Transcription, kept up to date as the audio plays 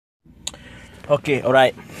Okay,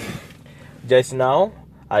 alright. Just now,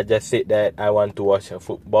 I just said that I want to watch a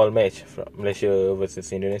football match from Malaysia versus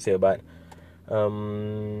Indonesia, but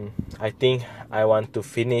I think I want to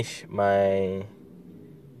finish my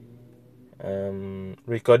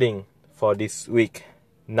recording for this week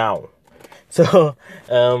now. So,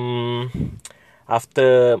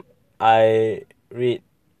 after I read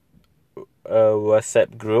a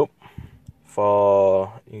WhatsApp group for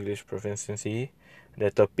English proficiency, the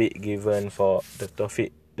topic given for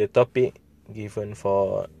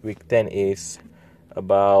week 10 is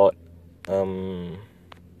about the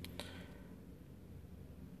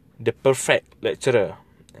perfect lecturer,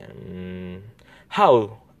 and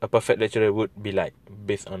how a perfect lecturer would be like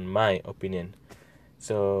based on my opinion.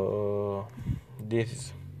 So this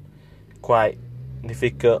is quite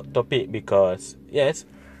difficult topic because yes,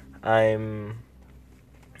 I'm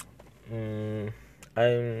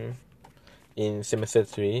in semester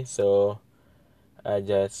 3, so I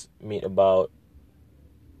just meet about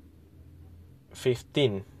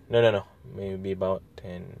 15, no, maybe about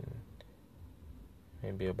 10,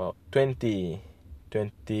 maybe about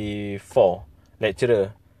 24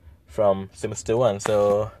 lecturer from semester 1.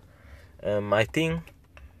 So I think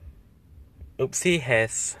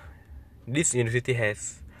this university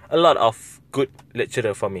has a lot of good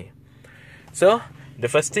lecturer for me. So the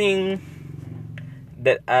first thing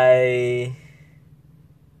that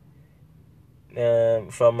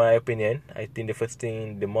from my opinion, I think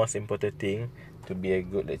the most important thing to be a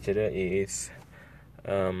good lecturer is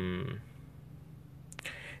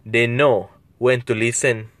they know when to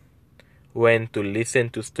listen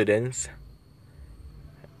to students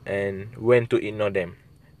and when to ignore them.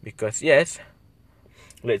 Because yes,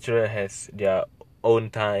 lecturer has their own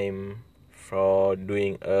time for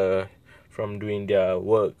doing their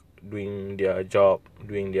work, doing their job,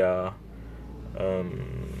 doing their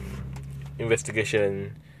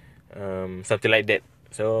investigation, something like that.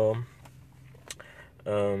 So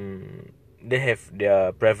they have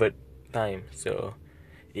their private time. So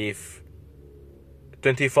if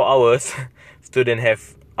 24 hours student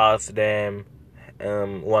have asked them,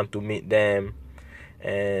 want to meet them,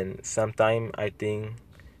 and sometime I think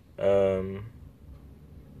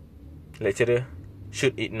lecturer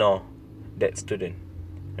should ignore that student.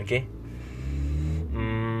 Okay.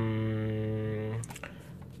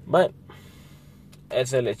 But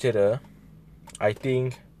as a lecturer, I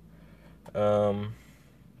think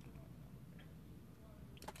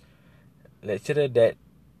lecturer that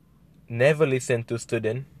never listen to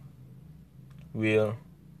student will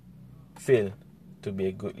fail to be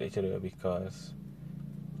a good lecturer, because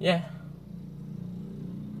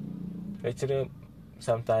lecturer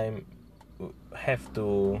sometimes have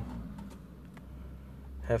to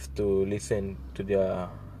listen to their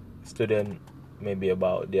student, maybe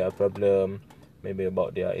about their problem, maybe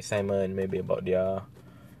about their assignment, maybe about their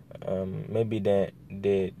maybe they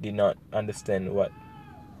did not understand what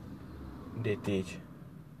they teach,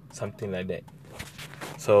 something like that.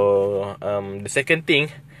 So the second thing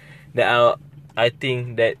that I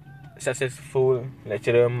think that successful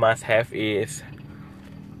lecturer must have is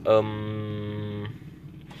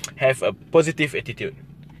have a positive attitude.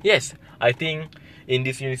 Yes, I think in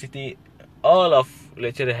this university all of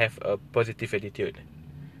lecturers have a positive attitude.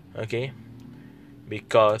 Okay,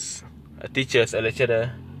 because a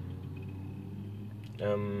lecturer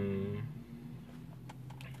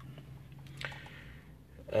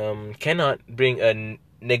cannot bring a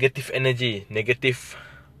negative energy, negative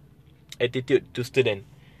attitude to student,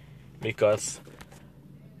 because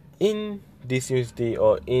in this university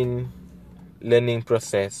or in learning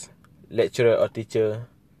process, lecturer or teacher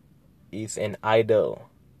is an idol,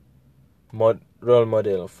 role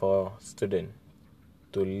model for student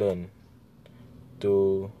to learn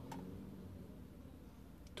to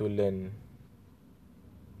learn.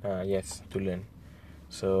 To learn.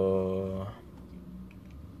 So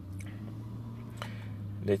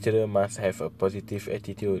lecturer must have a positive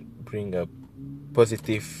attitude, bring a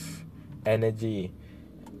positive energy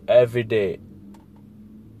every day,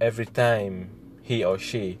 every time he or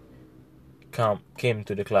she came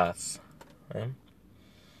to the class,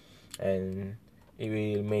 and it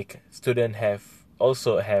will make student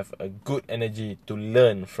also have a good energy to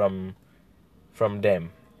learn from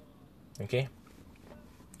them. Okay.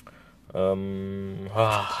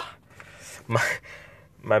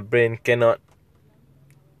 My brain cannot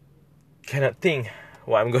think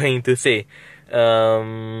what I'm going to say.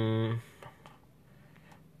 A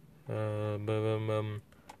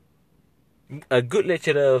good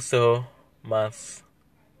lecturer also must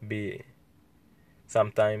be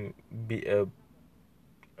sometime be a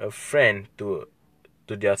friend to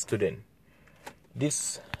their student.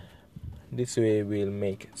 This way will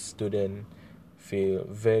make student feel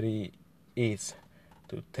very easy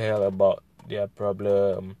to tell about their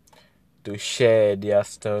problem, to share their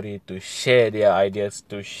story, to share their ideas,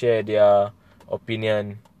 to share their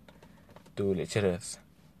opinion to lecturers.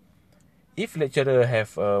 If lecturer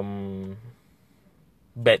have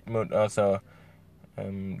bad mood also,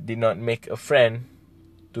 did not make a friend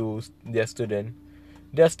to their student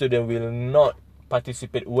will not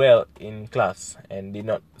participate well in class and did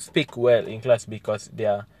not speak well in class because they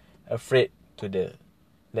are afraid to the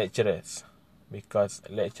lecturers, because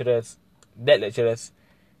lecturers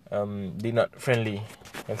did not friendly.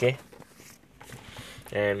 Okay,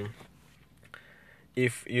 and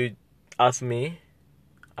if you ask me,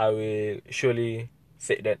 I will surely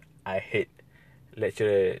say that I hate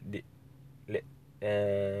lecturer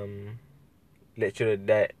lecturer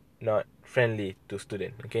that not friendly to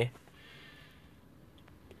student. Okay.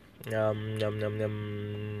 Yum, yum, yum,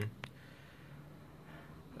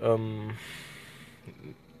 yum.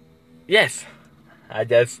 Yes, I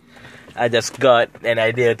just got an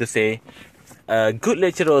idea to say, good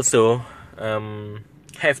lecturer also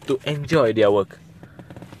have to enjoy their work,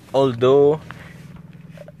 although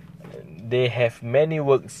they have many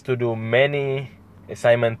works to do, many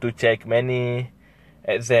assignment to check, many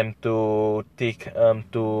exam to take,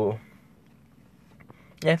 to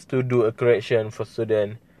do a correction for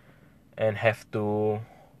student, and have to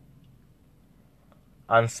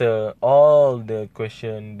answer all the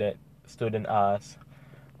question that student ask,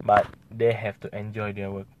 but they have to enjoy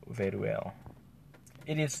their work very well.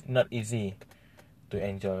 It is not easy to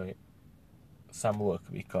enjoy some work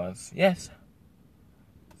because yes,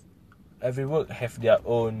 every work have their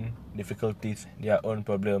own difficulties, their own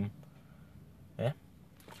problem. Yeah.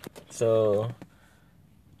 So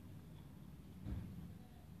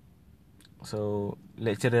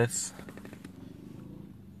lecturers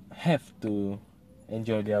have to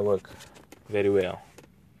enjoy their work very well.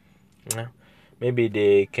 Yeah. Maybe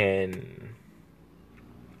they can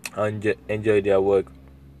enjoy their work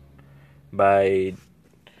by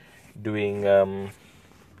doing a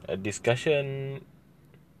discussion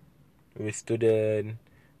with student,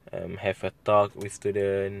 have a talk with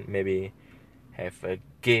student, maybe have a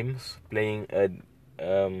games, playing a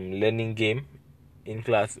learning game in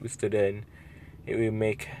class with student. It will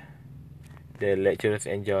make the lecturers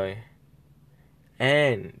enjoy,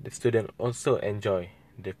 and the student also enjoy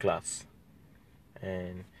the class,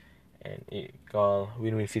 and it called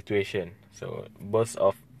win-win situation. So both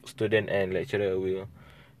of student and lecturer will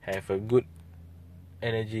have a good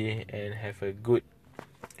energy and have a good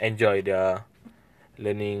enjoy their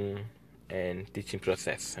learning and teaching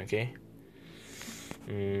process. Okay.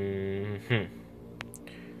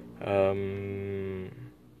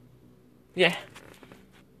 Yeah,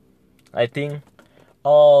 I think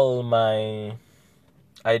all my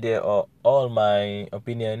idea or all my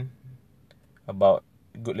opinion about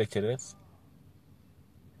good lecturers,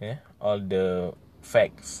 all the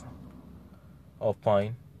facts or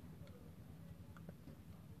point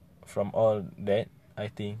from all that, I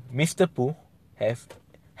think Mr. Pooh have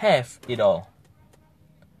it all.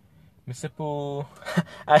 Mr. Pooh,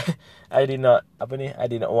 I did not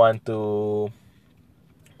want to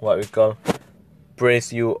what we call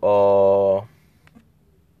praise you or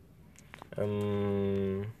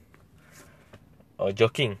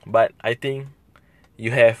joking, but I think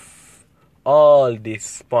you have all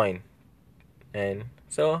this point, and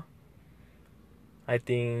so I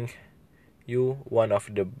think you one of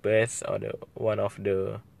the best or one of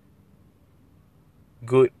the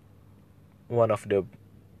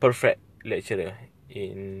perfect lecturer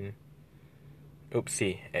in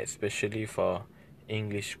UPSI, especially for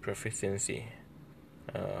English proficiency.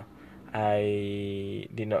 I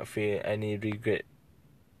did not feel any regret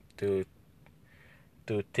to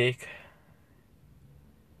take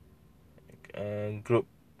a group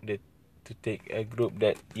that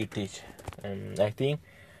you teach. I think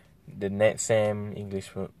the next sem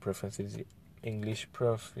English proficiency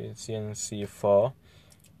 4,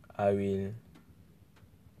 I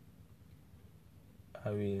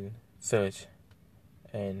will search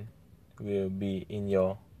and will be in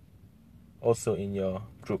your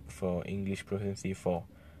group for English proficiency 4.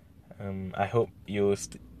 I hope you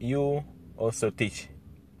also teach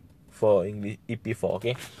for English EP4.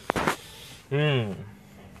 Okay.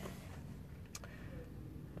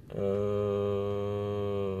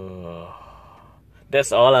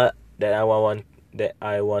 That's all that I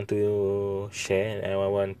want to share and I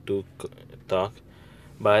want to talk.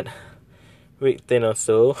 But week 10 or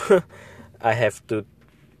so, I have to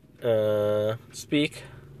speak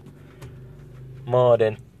more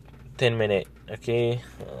than 10 minutes. Okay,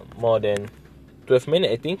 more than 12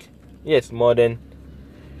 minutes, I think. Yes, more than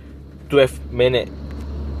 12 minutes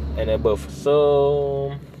and above.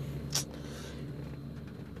 So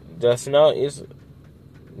just now is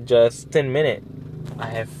just 10 minutes. I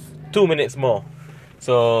have 2 minutes more.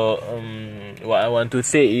 So what I want to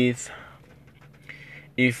say is,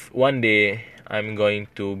 if one day I'm going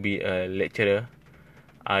to be a lecturer,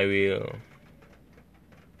 I will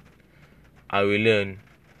learn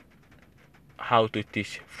how to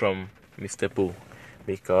teach from Mr. Pooh,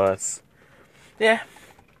 because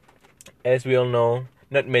as we all know,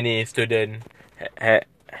 not many students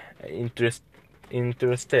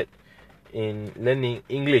interested in learning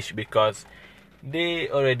English, because they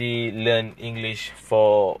already learn English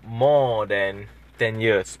for more than 10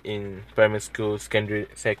 years in primary school,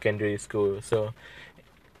 secondary school. So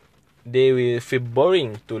they will feel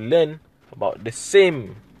boring to learn about the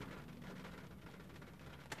same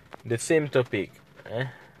topic.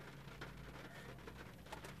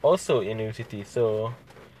 Also in university, so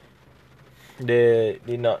they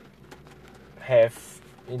did not have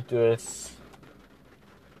interest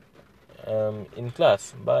in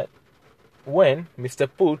class. But when Mr.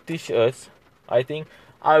 Pooh teach us, I think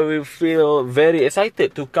I will feel very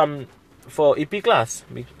excited to come for EP class.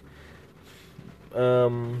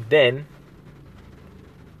 Then,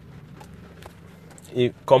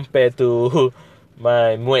 compared to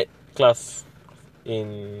my Muet class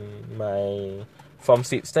in my Form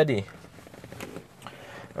 6 study,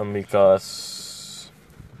 because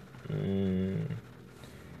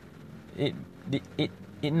it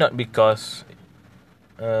not because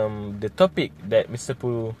the topic that Mr.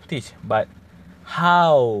 Pooh teach, but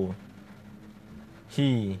how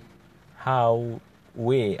he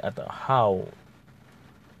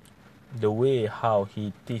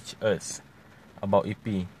teach us about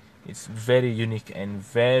EP. It's very unique and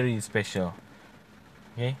very special.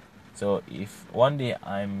 Okay, so if one day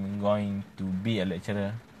I'm going to be a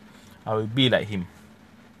lecturer, I will be like him.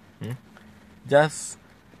 Just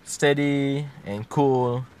steady and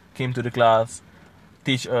cool, came to the class,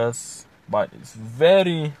 teach us, but it's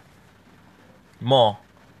very more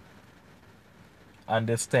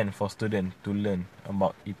understand for student to learn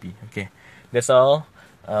about EP. Okay, that's all.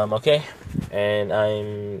 Okay, and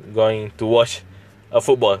I'm going to watch a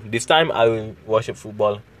football. This time I will watch a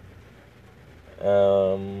football.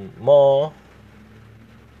 More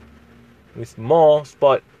with more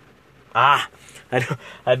sport. I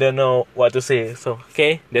don't know what to say. So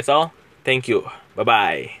okay, that's all. Thank you. Bye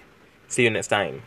bye. See you next time.